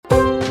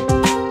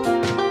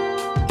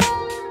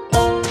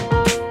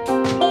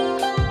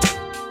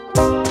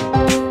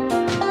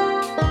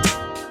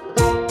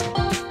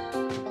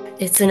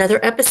It's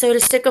another episode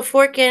of Stick a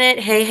Fork in It.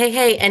 Hey, hey,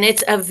 hey. And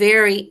it's a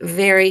very,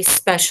 very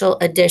special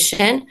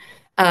edition.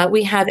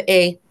 We have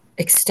a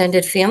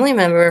extended family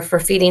member for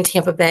Feeding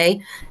Tampa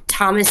Bay.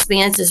 Thomas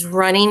Vance is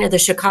running the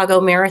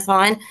Chicago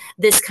Marathon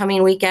this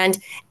coming weekend.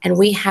 And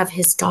we have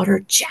his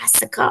daughter,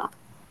 Jessica,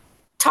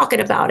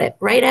 talking about it.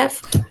 Right,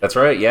 Ev? That's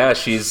right. Yeah,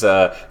 she's.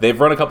 They've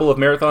run a couple of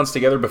marathons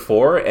together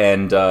before,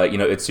 and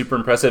it's super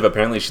impressive.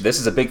 Apparently, this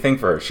is a big thing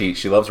for her.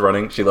 She loves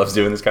running. She loves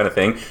doing this kind of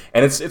thing,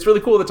 and it's really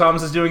cool that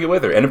Thomas is doing it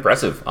with her, and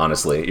impressive,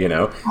 honestly.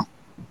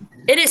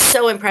 It is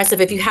so impressive.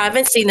 If you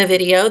haven't seen the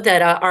video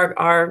that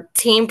our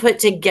team put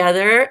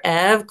together,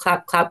 Ev,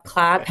 clap, clap,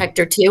 clap,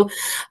 Hector too.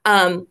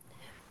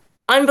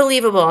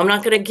 Unbelievable. I'm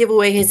not going to give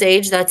away his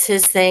age. That's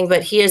his thing,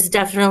 but he is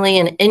definitely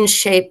an in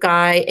shape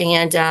guy,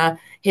 and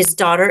his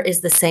daughter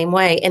is the same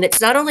way. And it's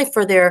not only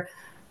for their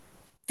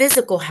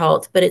physical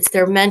health, but it's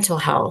their mental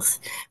health,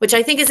 which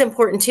I think is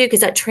important too, because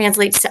that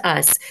translates to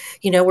us.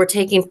 We're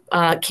taking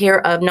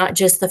care of not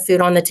just the food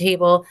on the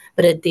table,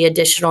 but the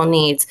additional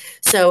needs.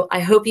 So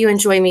I hope you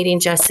enjoy meeting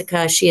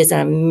Jessica. She is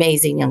an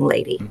amazing young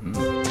lady.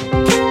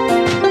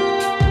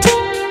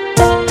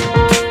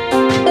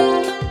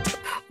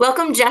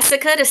 Welcome,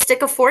 Jessica, to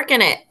Stick a Fork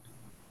in It.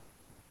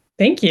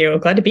 Thank you.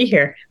 Glad to be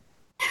here.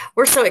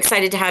 We're so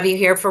excited to have you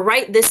here for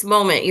right this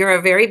moment. You're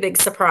a very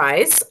big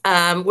surprise.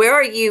 Where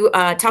are you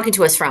talking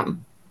to us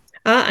from?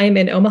 I'm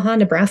in Omaha,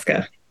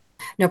 Nebraska.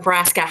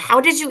 Nebraska. How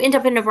did you end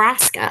up in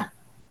Nebraska?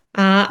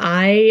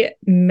 I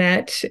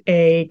met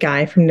a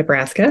guy from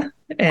Nebraska,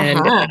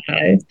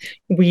 and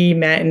we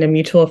met in a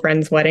mutual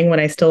friend's wedding when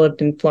I still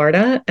lived in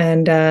Florida,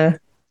 and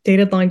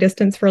dated long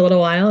distance for a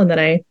little while, and then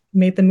I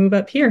made the move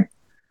up here.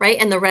 Right,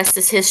 and the rest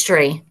is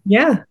history.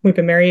 Yeah, we've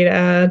been married,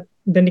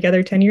 been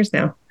together 10 years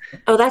now.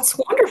 Oh, that's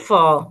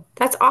wonderful.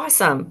 That's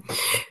awesome.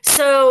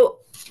 So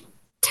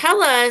tell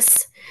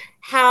us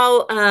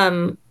how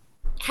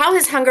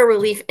has hunger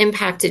relief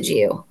impacted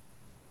you?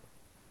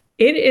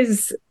 It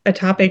is a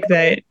topic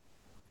that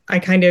I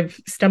kind of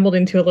stumbled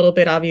into a little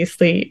bit,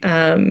 obviously,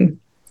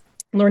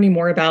 learning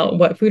more about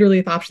what food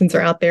relief options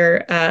are out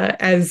there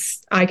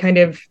as I kind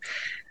of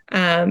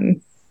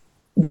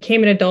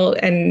became an adult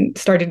and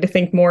started to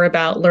think more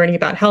about learning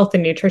about health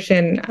and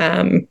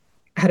nutrition.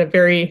 Had a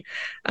very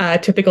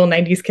typical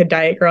 90s kid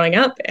diet growing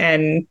up,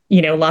 and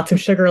lots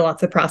of sugar,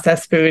 lots of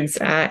processed foods,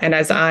 and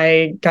as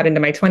I got into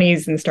my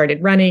 20s and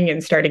started running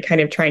and started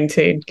kind of trying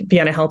to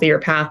be on a healthier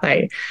path,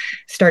 I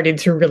started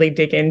to really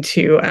dig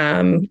into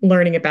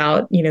learning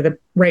about the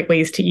right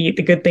ways to eat,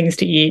 the good things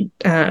to eat,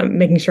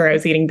 making sure I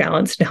was eating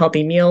balanced and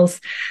healthy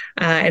meals.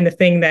 And the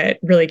thing that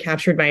really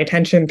captured my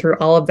attention through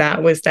all of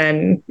that was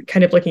then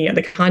kind of looking at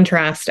the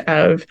contrast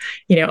of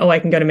I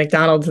can go to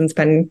McDonald's and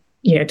spend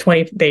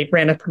they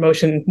ran a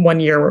promotion one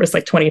year where it was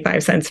like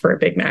 25 cents for a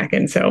Big Mac.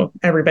 And so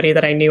everybody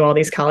that I knew, all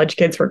these college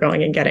kids were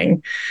going and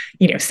getting,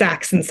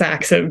 sacks and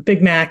sacks of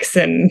Big Macs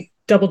and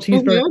double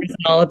cheeseburgers and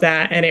all of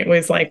that. And it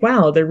was like,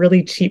 wow, the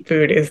really cheap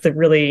food is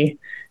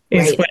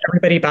what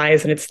everybody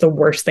buys. And it's the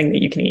worst thing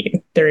that you can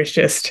eat. There is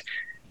just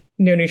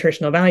no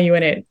nutritional value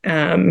in it.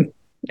 And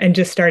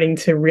just starting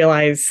to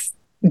realize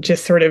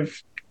just sort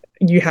of,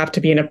 you have to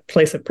be in a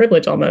place of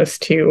privilege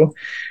almost to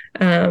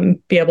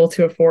be able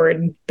to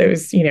afford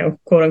those,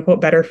 quote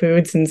unquote, better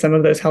foods and some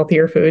of those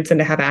healthier foods, and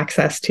to have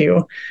access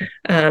to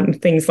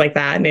things like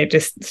that. And it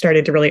just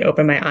started to really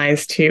open my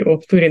eyes to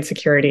food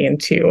insecurity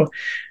and to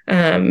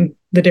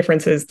the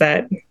differences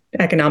that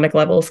economic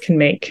levels can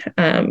make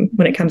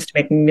when it comes to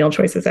making meal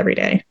choices every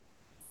day.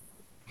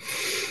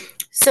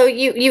 So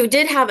you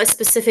did have a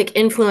specific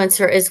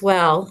influencer as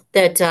well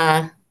that,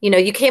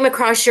 you came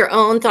across your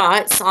own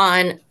thoughts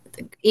on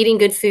eating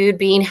good food,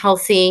 being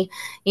healthy.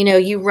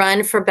 You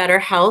run for better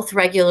health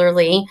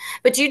regularly,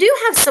 but you do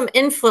have some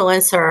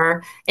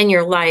influencer in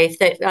your life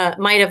that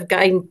might have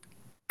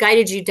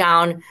guided you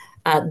down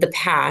the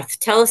path.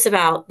 Tell us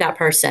about that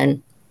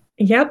person.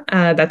 Yep.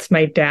 That's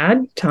my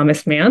dad,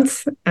 Thomas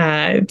Vance.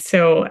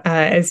 So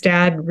as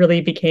dad really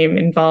became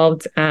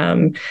involved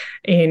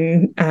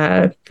in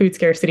food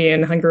scarcity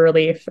and hunger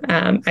relief,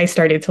 I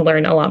started to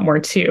learn a lot more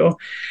too.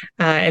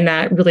 And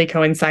that really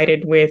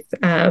coincided with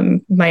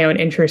my own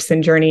interest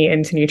and journey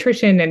into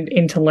nutrition and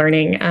into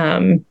learning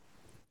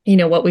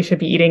what we should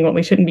be eating, what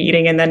we shouldn't be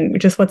eating, and then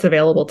just what's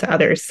available to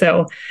others.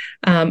 So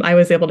I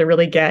was able to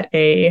really get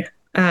a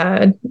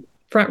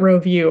front row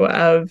view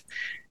of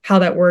how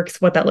that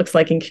works, what that looks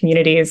like in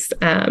communities,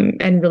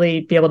 and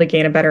really be able to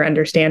gain a better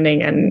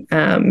understanding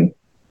and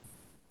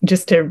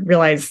just to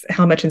realize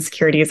how much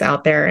insecurity is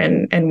out there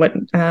and what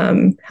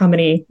how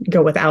many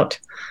go without.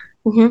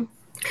 Mm-hmm.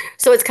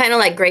 So it's kind of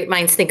like great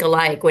minds think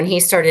alike. When he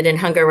started in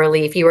hunger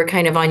relief, you were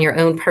kind of on your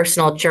own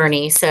personal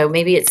journey. So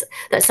maybe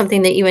that's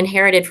something that you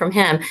inherited from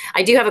him.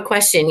 I do have a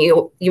question.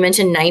 You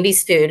mentioned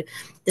 90s food.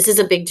 This is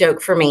a big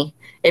joke for me.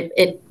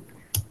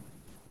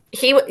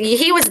 He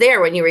was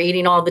there when you were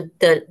eating all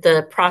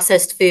the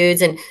processed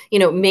foods and,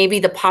 maybe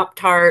the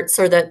Pop-Tarts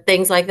or the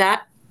things like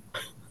that.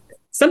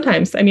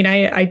 Sometimes. I mean,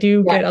 I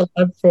do get a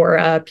love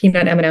for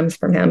peanut M&Ms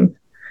from him.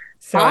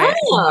 So I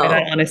enjoy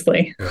that, Oh,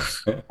 honestly.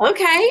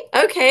 okay.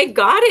 Okay.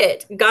 Got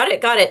it. Got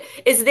it. Got it.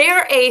 Is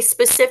there a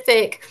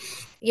specific,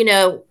 you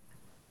know,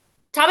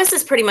 Thomas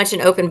is pretty much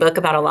an open book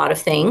about a lot of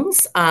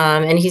things,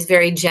 and he's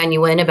very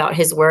genuine about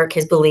his work,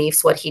 his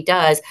beliefs, what he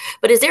does.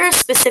 But is there a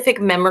specific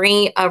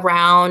memory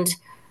around,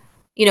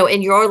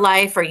 in your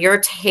life or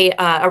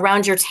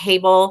around your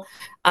table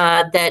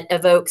that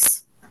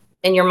evokes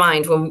in your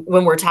mind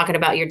when we're talking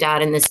about your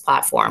dad in this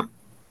platform?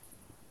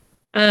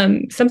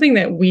 Something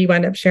that we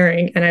wound up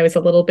sharing, and I was a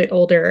little bit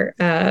older,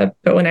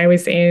 but when I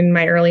was in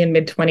my early and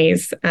mid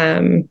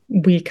 20s,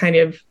 we kind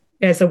of,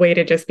 as a way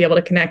to just be able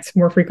to connect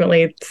more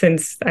frequently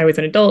since I was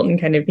an adult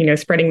and kind of,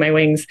 spreading my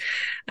wings,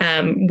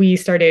 we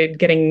started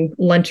getting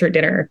lunch or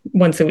dinner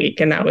once a week.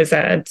 And that was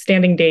a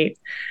standing date.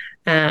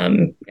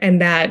 And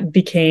that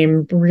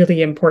became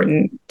really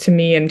important to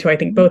me and to, I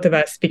think, both of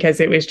us, because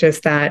it was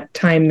just that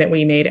time that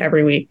we made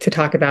every week to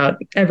talk about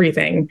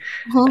everything.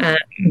 Uh-huh.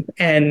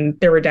 And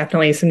there were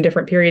definitely some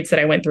different periods that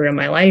I went through in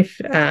my life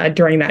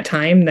during that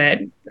time that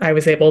I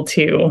was able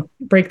to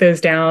break those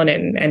down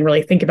and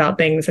really think about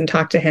things and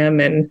talk to him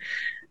and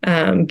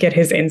get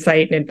his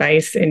insight and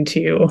advice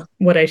into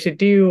what I should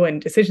do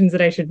and decisions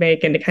that I should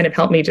make, and to kind of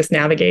help me just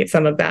navigate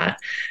some of that.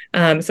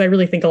 So I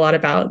really think a lot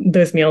about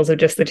those meals of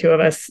just the two of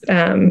us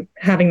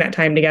having that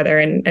time together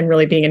and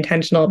really being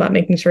intentional about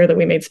making sure that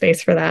we made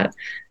space for that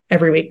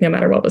every week, no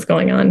matter what was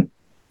going on.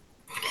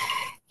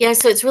 Yeah,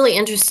 so it's really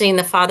interesting,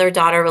 the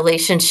father-daughter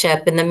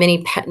relationship and the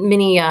many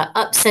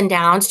ups and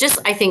downs. Just,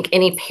 I think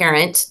any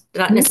parent,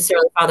 not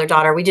necessarily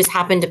father-daughter, we just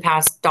happened to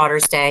pass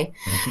Daughter's Day,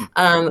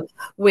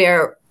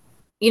 where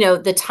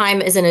the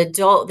time as an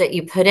adult that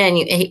you put in,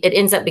 it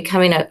ends up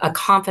becoming a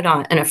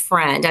confidant and a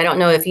friend. I don't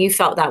know if you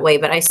felt that way,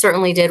 but I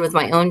certainly did with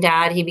my own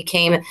dad. He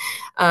became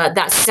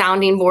that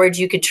sounding board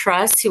you could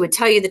trust, who would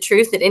tell you the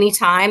truth at any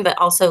time, but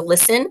also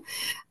listen.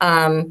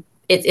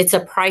 It's a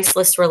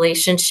priceless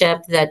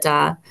relationship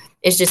that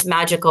is just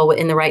magical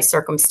in the right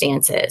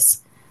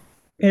circumstances.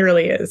 It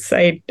really is.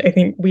 I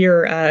think we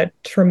are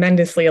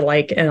tremendously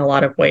alike in a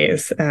lot of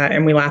ways,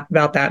 and we laugh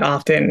about that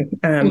often,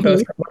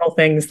 both from little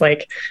things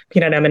like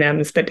peanut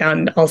M&Ms, but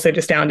down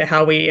to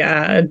how we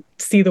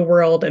see the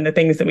world and the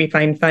things that we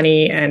find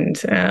funny and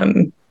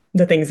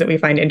the things that we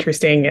find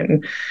interesting.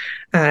 And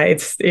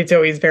it's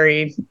always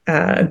very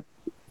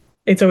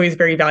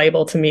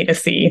valuable to me to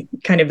see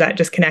kind of that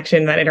just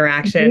connection, that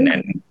interaction,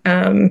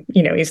 and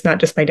he's not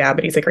just my dad,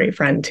 but he's a great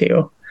friend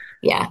too.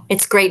 Yeah,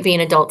 it's great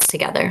being adults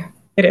together.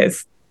 It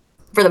is.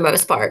 For the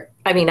most part.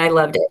 I mean, I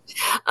loved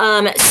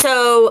it.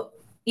 So,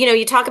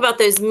 you talk about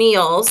those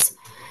meals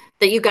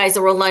that you guys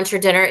were lunch or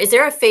dinner. Is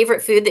there a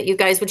favorite food that you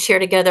guys would share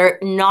together,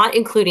 not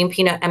including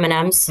peanut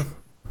M&Ms?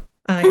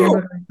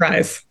 Hamburger and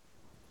fries.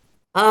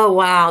 Oh,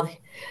 wow.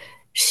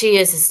 She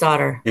is his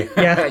daughter.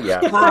 Yeah.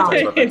 Yeah. Wow.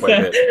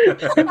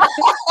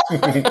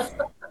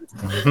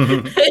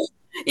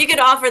 You could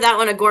offer that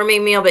one a gourmet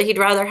meal, but he'd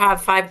rather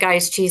have Five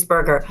Guys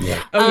cheeseburger.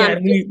 Yeah. Oh, yeah.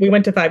 We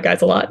went to Five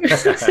Guys a lot.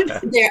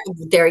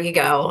 There you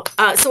go.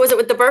 So was it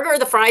with the burger or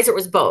the fries, or it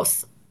was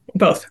both?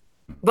 Both.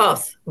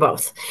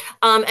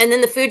 And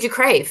then the food you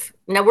crave.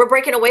 Now we're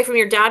breaking away from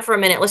your dad for a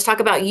minute. Let's talk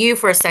about you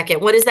for a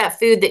second. What is that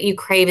food that you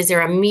crave? Is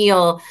there a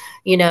meal,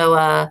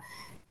 a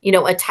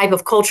type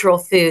of cultural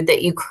food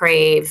that you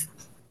crave?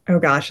 Oh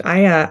gosh, I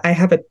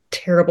have a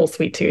terrible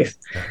sweet tooth.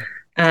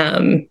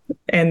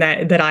 And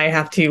that I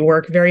have to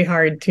work very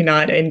hard to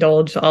not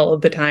indulge all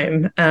of the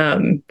time.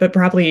 But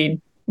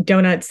probably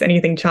donuts,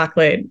 anything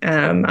chocolate,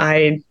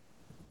 I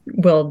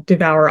will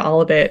devour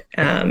all of it.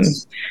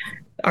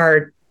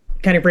 Our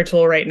kind of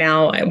ritual right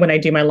now, when I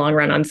do my long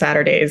run on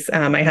Saturdays,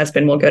 my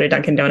husband will go to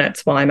Dunkin'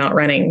 Donuts while I'm out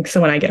running.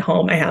 So when I get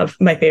home, I have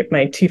my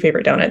two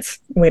favorite donuts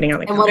waiting on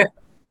the counter.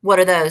 What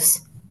are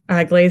those?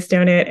 Glazed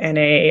donut and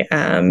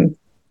a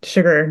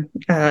sugar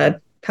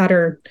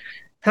powdered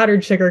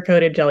sugar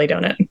coated jelly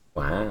donut.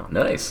 Wow,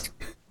 nice.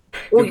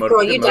 Ooh,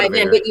 girl, you dive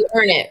in, but you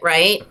earn it,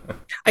 right?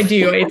 I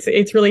do.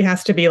 It really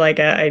has to be like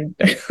I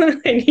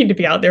need to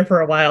be out there for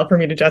a while for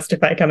me to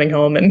justify coming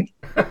home and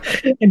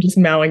just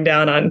mowing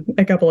down on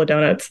a couple of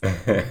donuts.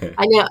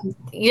 I know.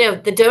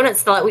 The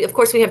donuts. Of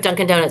course, we have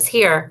Dunkin' Donuts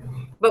here,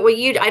 but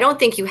I don't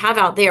think you have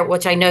out there,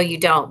 which I know you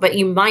don't, but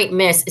you might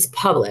miss, is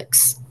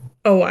Publix.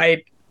 Oh,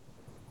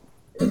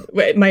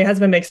 my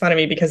husband makes fun of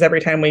me because every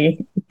time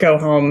we go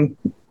home,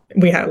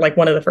 we have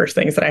one of the first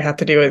things that I have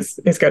to do is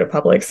go to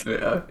Publix.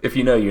 Yeah. If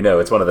you know,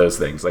 it's one of those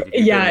things.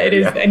 Yeah, it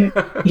is. And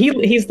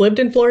he's lived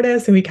in Florida,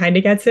 so he kind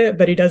of gets it,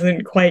 but he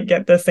doesn't quite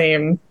get the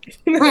same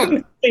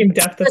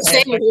depth of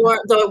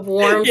the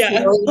warm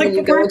feeling when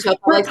you go into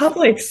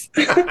Publix.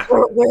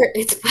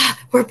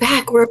 We're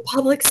back where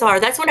Publix are.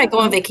 That's when I go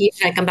on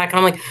vacation. I come back and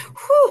I'm like,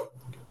 whew.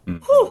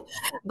 Whew.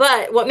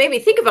 But what made me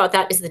think about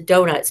that is the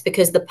donuts,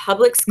 because the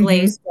Publix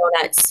glazed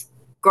donuts,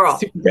 girl,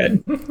 super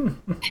good.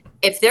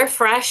 If they're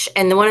fresh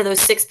and one of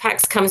those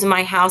 6-packs comes in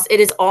my house, it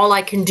is all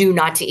I can do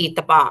not to eat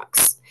the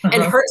box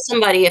and hurt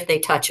somebody if they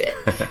touch it.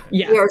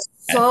 Yeah. They are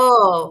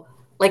so,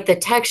 the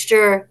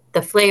texture,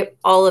 the flavor,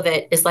 all of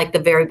it is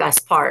the very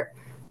best part.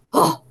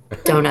 Oh,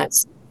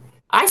 donuts.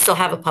 I still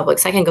have a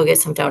Publix. I can go get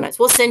some donuts.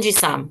 We'll send you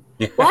some.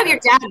 Yeah. We'll have your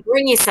dad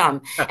bring you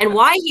some. And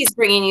why he's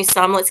bringing you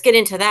some, let's get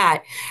into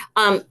that.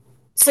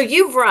 So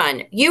you've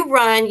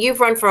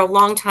run for a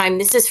long time.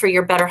 This is for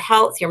your better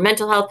health, your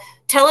mental health.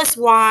 Tell us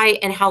why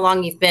and how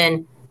long you've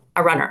been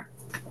a runner.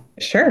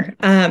 Sure.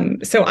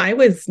 So I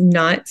was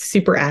not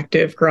super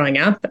active growing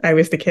up. I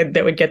was the kid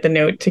that would get the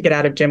note to get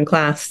out of gym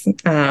class,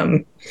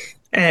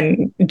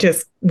 and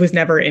just was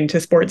never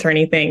into sports or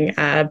anything.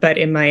 But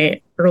in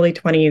my early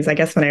 20s, I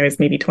guess when I was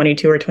maybe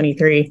 22 or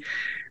 23,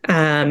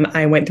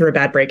 I went through a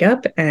bad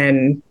breakup,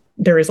 and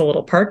there was a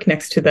little park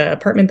next to the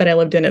apartment that I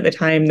lived in at the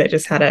time that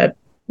just had a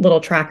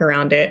little track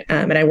around it.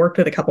 And I worked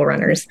with a couple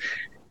runners.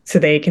 So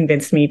they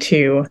convinced me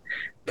to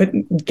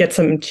get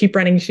some cheap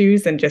running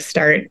shoes and just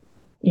start,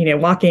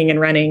 walking and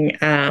running.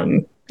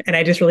 And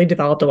I just really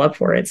developed a love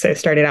for it. So I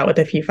started out with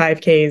a few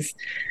 5Ks,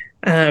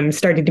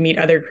 started to meet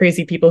other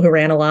crazy people who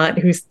ran a lot,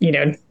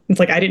 it's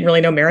like, I didn't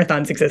really know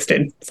marathons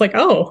existed. It's like,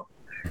 oh,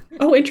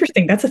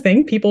 interesting. That's a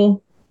thing.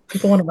 People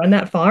want to run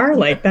that far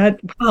like that.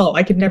 Wow.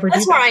 I could never do that.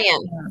 That's where I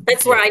am.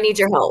 That's where I need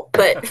your help.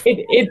 But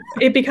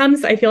it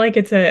becomes, I feel like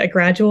it's a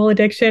gradual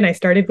addiction. I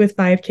started with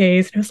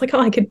 5Ks and I was like,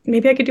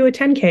 maybe I could do a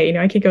 10K,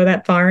 I could go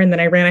that far. And then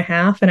I ran a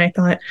half and I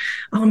thought,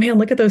 oh man,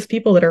 look at those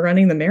people that are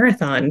running the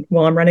marathon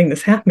while I'm running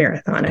this half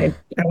marathon. I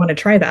want to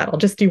try that. I'll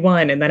just do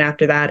one. And then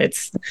after that,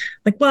 it's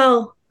like,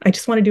 well, I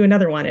just want to do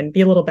another one and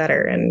be a little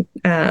better.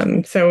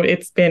 And so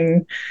it's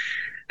been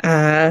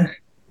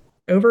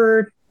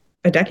over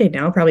a decade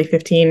now, probably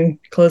 15,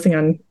 closing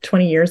on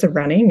 20 years of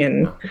running.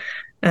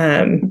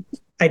 And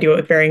I do it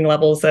with varying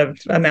levels of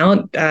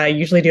amount. I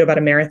usually do about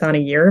a marathon a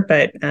year,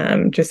 but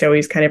just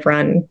always kind of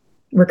run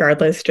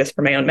regardless, just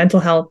for my own mental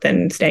health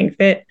and staying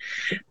fit.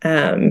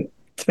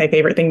 It's my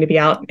favorite thing to be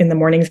out in the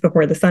mornings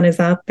before the sun is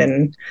up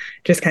and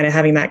just kind of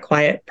having that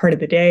quiet part of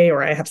the day.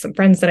 Or I have some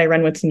friends that I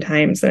run with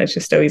sometimes, and it's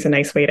just always a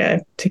nice way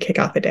to kick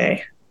off a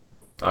day.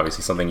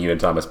 Obviously something you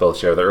and Thomas both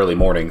share, the early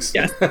mornings.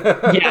 Yes.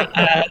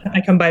 Yeah.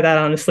 I come by that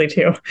honestly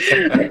too.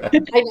 I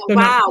know. So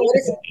wow.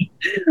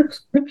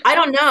 I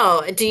don't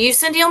know. Do you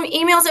send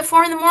emails at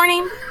 4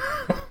 a.m?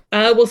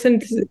 Well,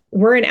 since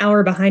we're an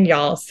hour behind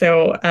y'all,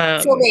 so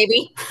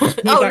maybe.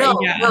 No,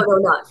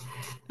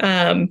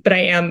 not. But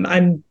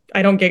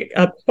I don't get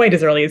up quite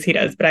as early as he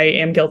does, but I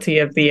am guilty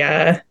of the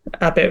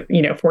up at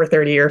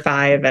 4:30 or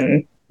 5,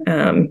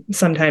 and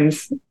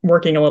sometimes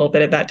working a little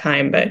bit at that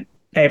time, but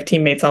I have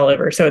teammates all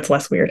over, so it's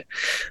less weird.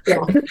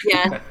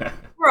 Yeah.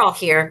 We're all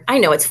here. I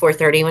know it's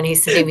 4:30 when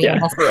he's sending me a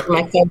message.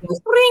 My phone goes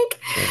blink.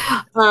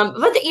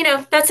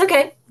 But that's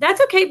okay.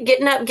 That's okay.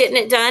 Getting up, getting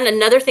it done.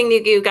 Another thing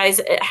that you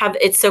guys have,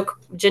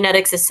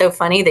 genetics is so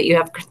funny that you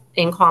have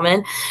in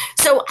common.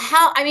 So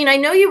I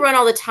know you run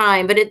all the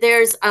time, but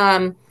there's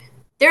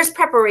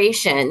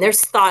preparation,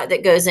 there's thought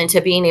that goes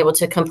into being able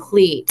to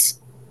complete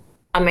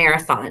a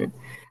marathon.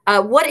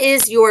 What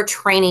is your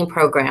training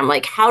program?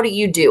 Like, how do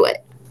you do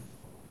it?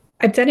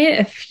 I've done it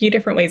a few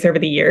different ways over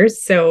the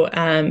years. So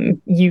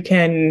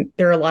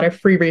there are a lot of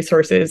free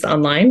resources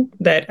online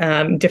that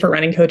different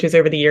running coaches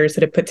over the years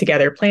that have put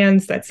together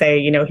plans that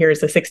say,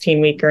 here's a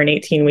 16-week or an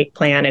 18-week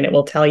plan, and it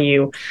will tell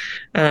you,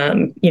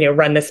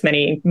 run this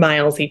many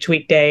miles each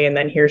weekday, and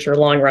then here's your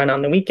long run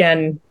on the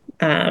weekend.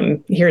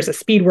 Here's a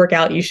speed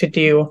workout you should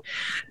do.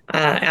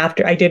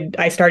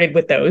 I started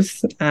with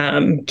those,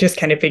 just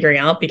kind of figuring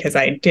out, because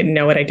I didn't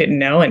know what I didn't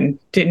know and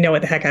didn't know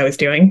what the heck I was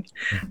doing.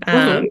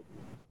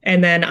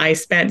 And then I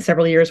spent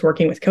several years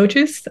working with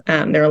coaches.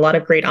 There are a lot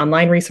of great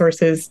online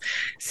resources.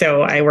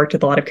 So I worked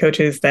with a lot of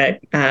coaches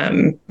that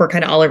were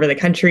kind of all over the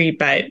country,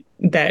 but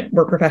that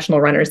were professional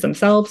runners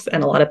themselves.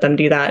 And a lot of them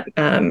do that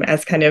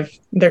as kind of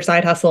their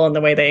side hustle and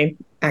the way they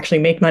actually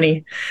make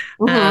money.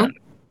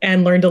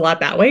 And learned a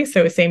lot that way.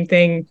 So same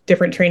thing,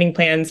 different training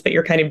plans, but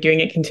you're kind of doing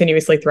it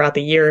continuously throughout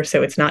the year.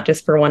 So it's not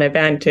just for one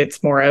event.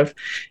 It's more of,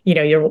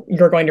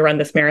 you're going to run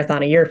this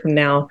marathon a year from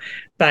now,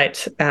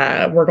 but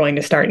we're going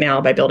to start now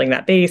by building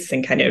that base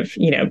and kind of,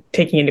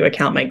 taking into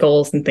account my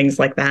goals and things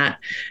like that.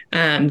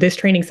 This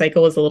training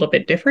cycle is a little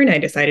bit different. I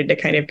decided to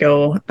kind of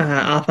go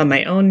off on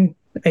my own.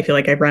 I feel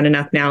like I've run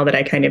enough now that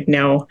I kind of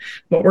know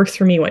what works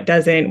for me, what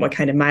doesn't, what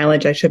kind of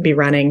mileage I should be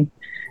running.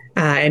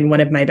 And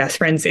one of my best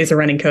friends is a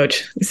running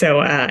coach. So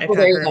I've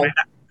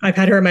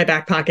had her in my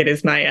back pocket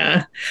as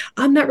my,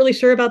 I'm not really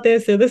sure about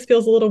this. So this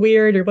feels a little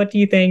weird, or what do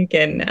you think?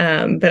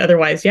 And, but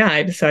otherwise,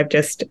 I've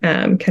just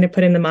kind of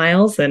put in the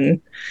miles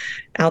and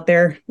out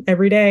there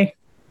every day.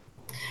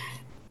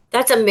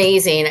 That's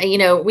amazing.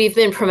 We've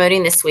been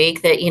promoting this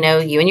week that, you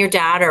and your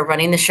dad are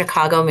running the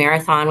Chicago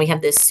Marathon. We have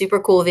this super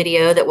cool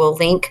video that we'll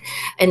link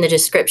in the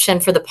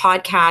description for the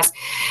podcast.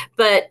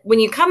 But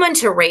when you come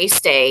onto race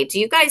day, do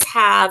you guys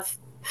have,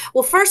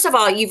 well, first of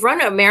all, you've run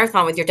a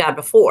marathon with your dad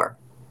before.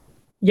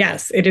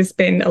 Yes, it has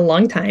been a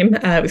long time.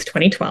 It was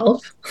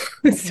 2012.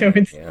 So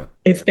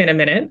it's been a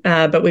minute,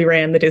 but we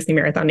ran the Disney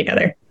Marathon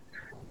together.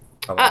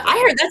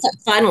 I heard that's a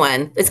fun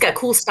one. It's got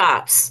cool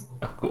stops.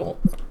 Oh, cool.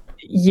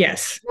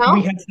 Yes,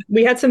 No?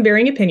 we had some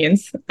varying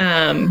opinions.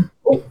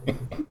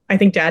 I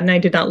think Dad and I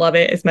did not love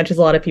it as much as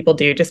a lot of people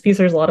do, just because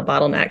there's a lot of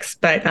bottlenecks.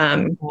 But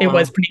it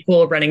was Wow. pretty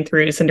cool running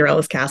through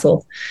Cinderella's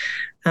castle,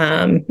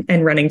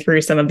 and running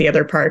through some of the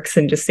other parks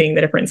and just seeing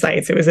the different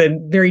sites. It was a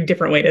very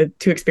different way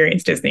to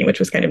experience Disney, which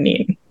was kind of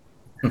neat.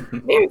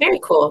 Very, very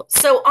cool.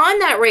 So on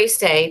that race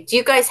day, do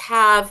you guys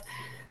have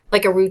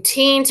like a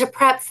routine to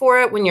prep for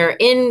it when you're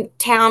in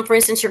town? For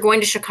instance, you're going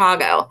to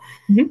Chicago.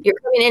 Mhm. You're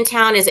coming in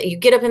town. Is it you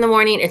get up in the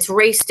morning, it's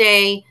race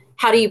day?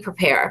 How do you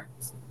prepare?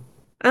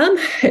 Um,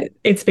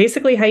 it's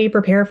basically how you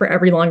prepare for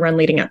every long run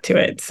leading up to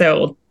it.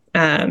 So,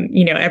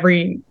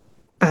 every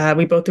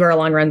we both do our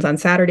long runs on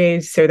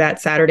Saturdays. So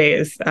that Saturday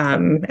is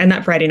and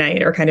that Friday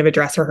night are kind of a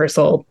dress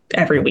rehearsal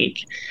every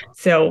week.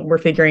 So we're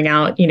figuring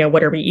out,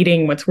 what are we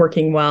eating, what's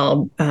working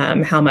well,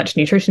 how much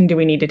nutrition do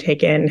we need to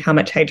take in, how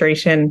much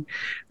hydration.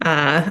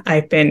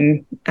 I've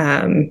been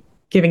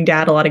giving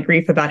Dad a lot of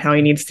grief about how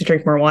he needs to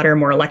drink more water,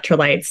 more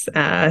electrolytes.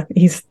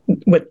 He's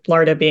with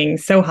Florida being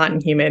so hot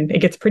and humid. It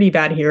gets pretty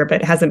bad here,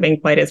 but hasn't been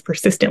quite as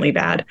persistently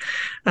bad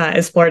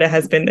as Florida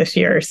has been this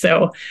year.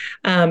 So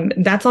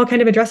that's all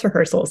kind of a dress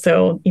rehearsal.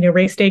 So,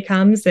 race day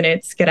comes and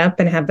it's get up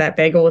and have that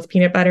bagel with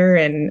peanut butter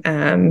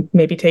and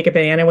maybe take a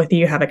banana with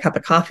you, have a cup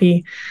of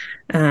coffee,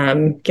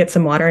 get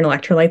some water and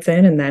electrolytes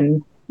in, and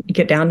then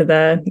get down to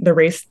the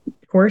race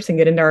course and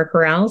get into our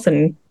corrals,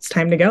 and it's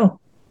time to go.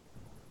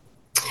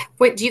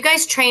 Wait, do you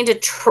guys train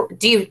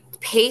do you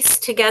pace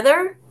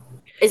together?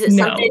 Is it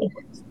No, something?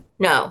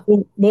 No.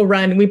 we'll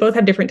run. We both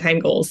have different time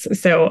goals.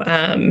 So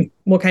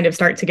we'll kind of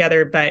start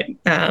together, but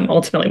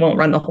ultimately won't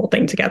run the whole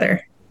thing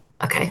together.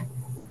 Okay.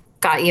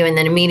 Got you. And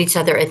then meet each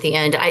other at the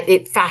end.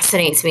 It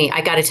fascinates me.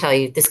 I got to tell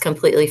you, this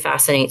completely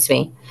fascinates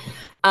me.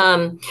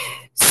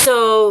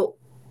 So,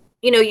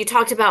 you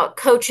talked about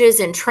coaches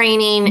and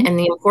training and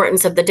the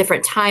importance of the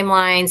different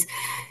timelines.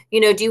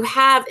 Do you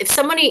have, if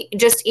somebody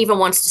just even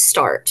wants to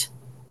start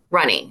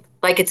running,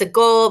 like it's a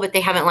goal, but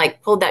they haven't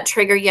like pulled that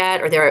trigger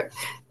yet, or they're,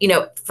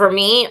 for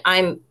me,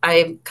 I'm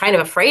kind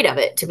of afraid of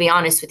it, to be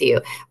honest with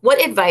you.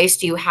 What advice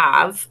do you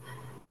have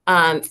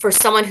for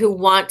someone who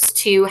wants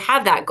to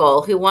have that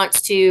goal, who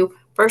wants to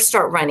first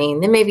start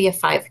running, then maybe a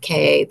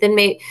 5K, then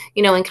maybe,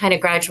 and kind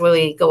of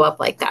gradually go up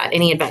like that?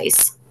 Any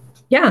advice?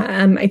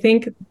 Yeah, I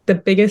think the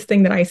biggest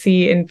thing that I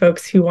see in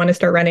folks who want to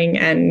start running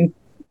and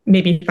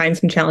maybe find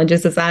some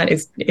challenges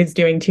is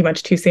doing too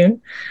much too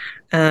soon,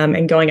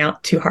 and going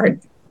out too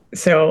hard.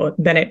 So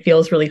then it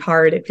feels really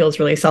hard. It feels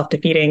really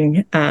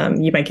self-defeating.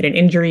 You might get an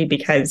injury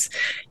because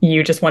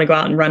you just want to go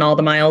out and run all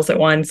the miles at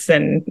once,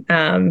 and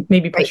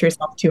maybe push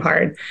yourself too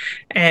hard.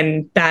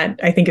 And that,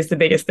 I think, is the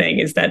biggest thing,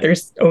 is that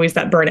there's always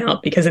that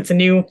burnout because it's a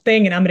new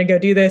thing and I'm going to go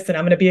do this and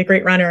I'm going to be a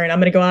great runner and I'm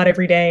going to go out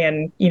every day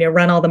and,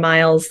 run all the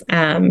miles.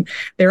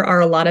 There are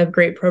a lot of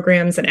great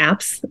programs and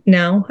apps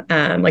now.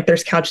 Like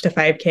there's Couch to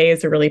 5K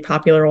is a really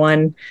popular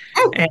one.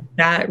 And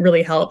that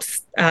really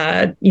helps.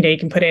 You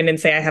can put in and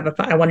say,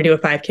 I want to do a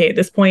 5K at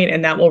this point,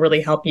 and that will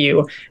really help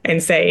you,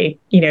 and say,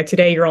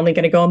 today you're only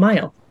going to go a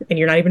mile and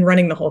you're not even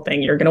running the whole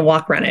thing. You're going to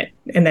walk run it.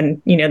 And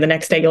then, the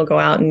next day you'll go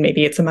out and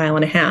maybe it's a mile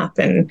and a half.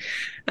 And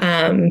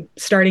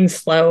starting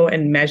slow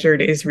and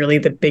measured is really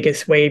the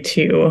biggest way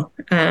to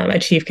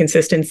achieve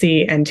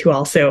consistency, and to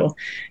also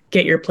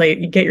get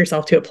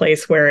yourself to a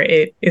place where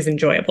it is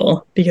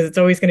enjoyable, because it's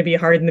always going to be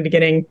hard in the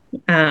beginning.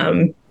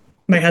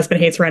 My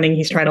husband hates running.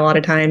 He's tried a lot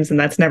of times, and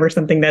that's never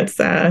something that's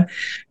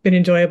been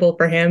enjoyable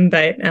for him.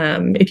 But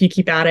if you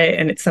keep at it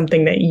and it's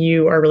something that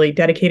you are really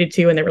dedicated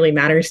to and that really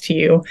matters to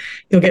you,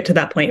 you'll get to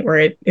that point where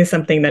it is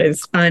something that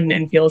is fun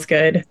and feels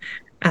good,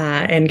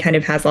 and kind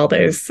of has all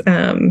those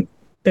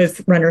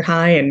runner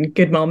high and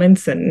good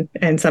moments, and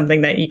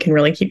something that you can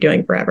really keep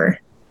doing forever.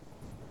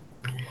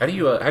 How do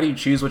you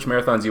choose which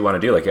marathons you want to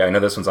do? Like, I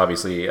know this one's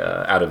obviously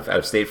out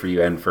of state for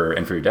you and for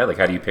your dad. Like,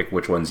 how do you pick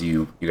which ones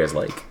you guys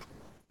like?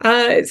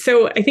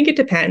 So I think it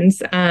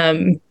depends.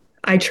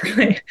 I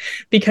try,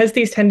 because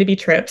these tend to be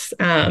trips,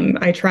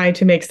 I try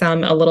to make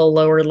some a little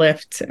lower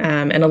lift,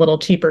 and a little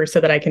cheaper,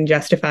 so that I can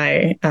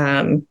justify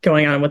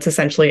going on what's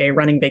essentially a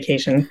running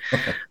vacation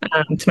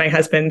to my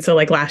husband. So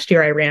like last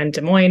year I ran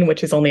Des Moines,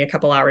 which is only a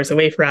couple hours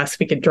away for us.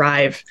 We could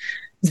drive.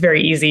 It's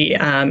very easy,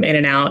 in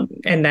and out.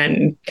 And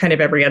then kind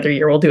of every other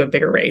year we'll do a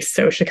bigger race.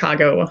 So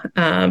Chicago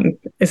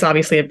is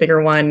obviously a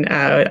bigger one.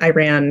 I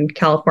ran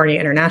California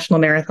International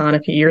Marathon a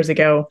few years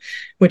ago,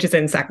 which is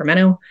in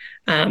Sacramento.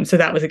 So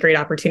that was a great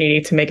opportunity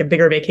to make a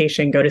bigger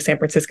vacation, go to San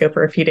Francisco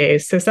for a few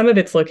days. So some of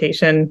it's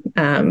location,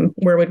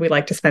 where would we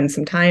like to spend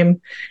some time?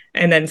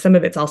 And then some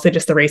of it's also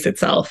just the race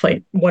itself.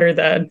 Like,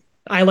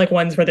 I like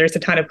ones where there's a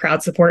ton of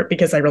crowd support,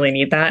 because I really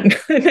need that.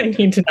 And I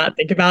need to not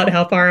think about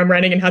how far I'm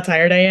running and how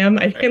tired I am.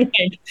 I feel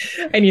like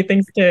I need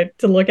things to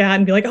look at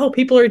and be like, oh,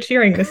 people are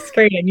cheering. This is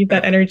great. I need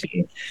that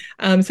energy.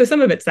 So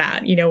some of it's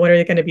that, what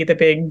are going to be the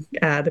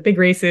big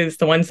races,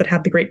 the ones that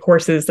have the great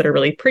courses that are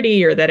really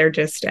pretty, or that are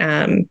just,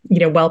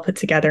 well put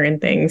together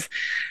and things.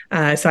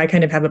 So I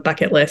kind of have a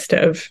bucket list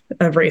of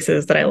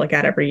races that I look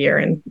at every year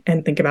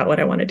and think about what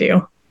I want to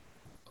do.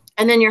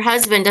 And then your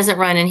husband doesn't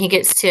run and he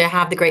gets to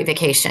have the great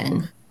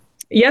vacation.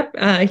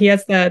 Yep. He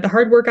has the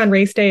hard work on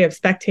race day of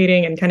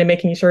spectating and kind of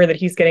making sure that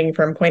he's getting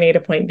from point A to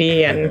point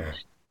B, and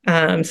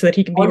so that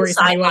he can be On the where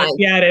he wants. sideline.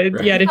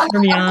 To cheer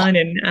me on,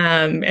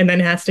 and then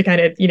has to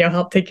kind of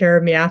help take care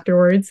of me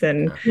afterwards.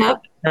 And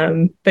Yep.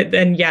 but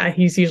then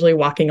he's usually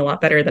walking a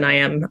lot better than I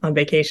am on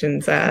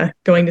vacations.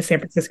 Going to San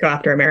Francisco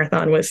after a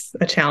marathon was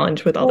a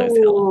challenge with all those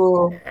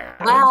hills.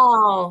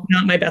 Wow.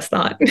 Not my best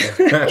thought.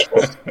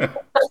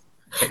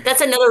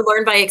 That's another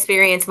learn by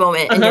experience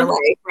moment in your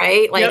life,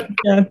 right? Like, yep.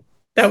 Yeah.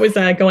 That was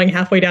going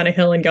halfway down a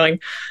hill and going,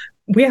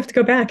 we have to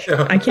go back.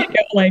 I can't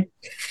go,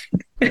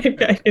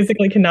 I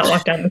physically cannot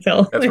walk down this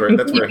hill. That's where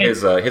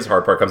his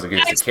hard part comes in. He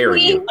has to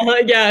carry you.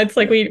 It's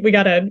like we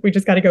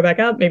just gotta go back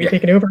up. Maybe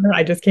take an Uber.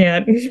 I just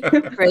can't.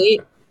 Right.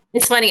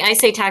 It's funny. I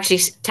say taxi.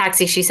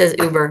 She says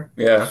Uber.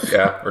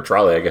 Yeah. Or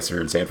trolley, I guess, if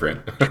you're in San Fran.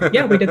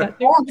 Yeah, we did that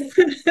too.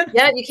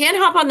 Yeah, you can't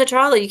hop on the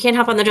trolley.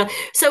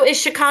 So is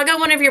Chicago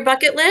one of your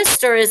bucket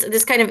list, or is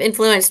this kind of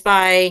influenced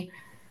by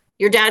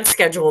your dad's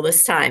schedule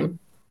this time?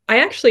 I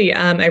actually,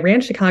 I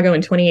ran Chicago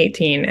in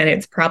 2018, and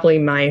it's probably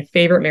my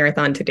favorite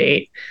marathon to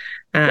date.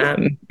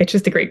 It's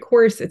just a great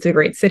course. It's a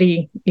great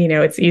city.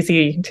 It's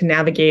easy to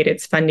navigate.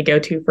 It's fun to go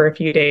to for a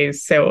few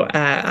days. So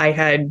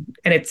and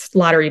it's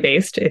lottery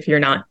based if you're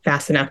not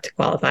fast enough to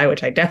qualify,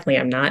 which I definitely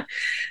am not.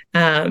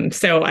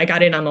 So I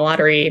got in on the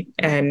lottery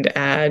and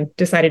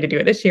decided to do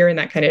it this year. And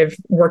that kind of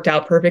worked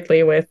out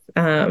perfectly with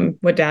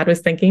what Dad was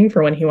thinking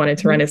for when he wanted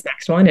to run his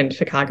next one. And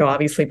Chicago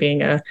obviously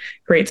being a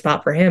great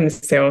spot for him.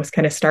 So it's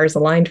kind of stars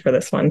aligned for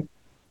this one.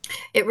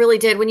 It really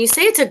did. When you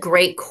say it's a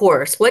great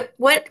course,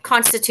 what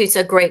constitutes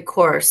a great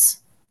course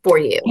for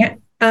you? Yeah,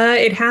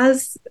 it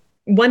has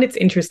it's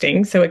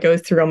interesting. So it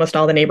goes through almost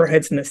all the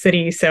neighborhoods in the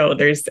city. So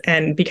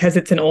and because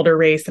it's an older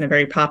race and a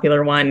very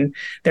popular one,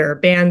 there are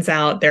bands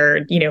out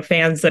there,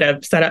 fans that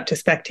have set up to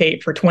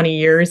spectate for 20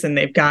 years. And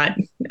they've got,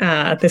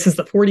 this is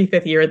the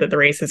 45th year that the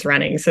race is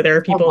running. So there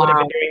are people that have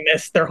been doing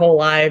this their whole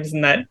lives,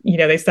 and that,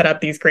 they set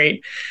up these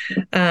great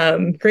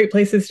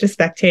places to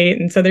spectate.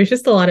 And so there's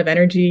just a lot of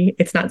energy.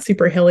 It's not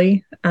super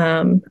hilly.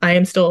 I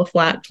am still a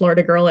flat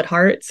Florida girl at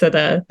heart. So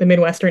the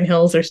Midwestern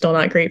hills are still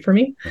not great for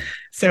me.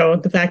 So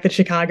the fact that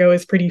Chicago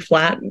is pretty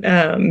flat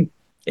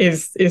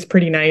is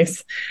pretty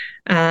nice.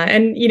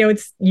 And,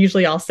 it's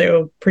usually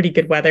also pretty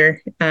good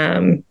weather.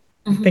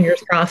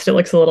 Fingers crossed, it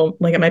looks a little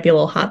like it might be a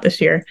little hot this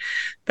year.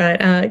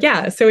 But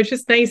so it's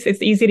just nice.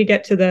 It's easy to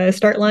get to the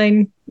start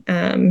line.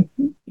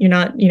 You're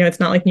not, it's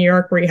not like New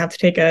York where you have to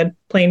take a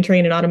plane,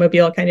 train, and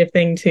automobile kind of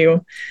thing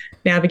to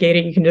navigate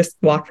it. You can just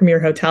walk from your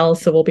hotel.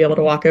 So we'll be able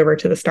to walk over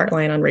to the start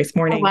line on race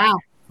morning. Oh,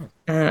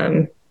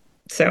 wow.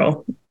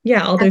 So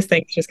all those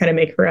things just kind of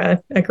make for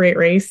a great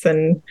race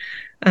and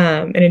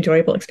an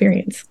enjoyable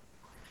experience.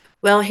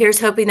 Well, here's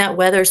hoping that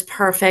weather's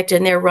perfect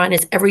and their run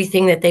is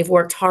everything that they've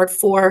worked hard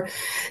for.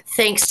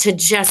 Thanks to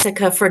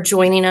Jessica for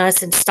joining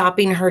us and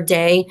stopping her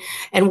day,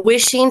 and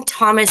wishing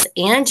Thomas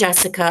and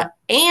Jessica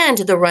and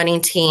the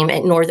running team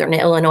at Northern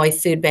Illinois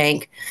Food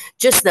Bank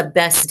just the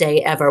best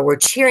day ever. We're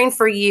cheering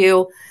for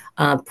you,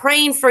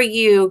 praying for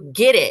you.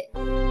 Get it.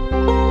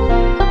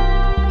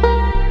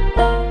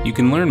 You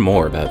can learn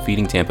more about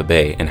Feeding Tampa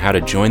Bay and how to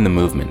join the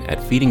movement at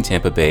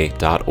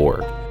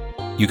feedingtampabay.org.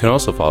 You can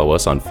also follow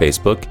us on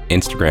Facebook,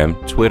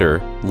 Instagram, Twitter,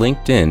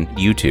 LinkedIn,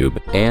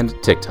 YouTube, and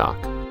TikTok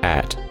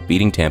at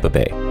Feeding Tampa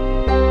Bay.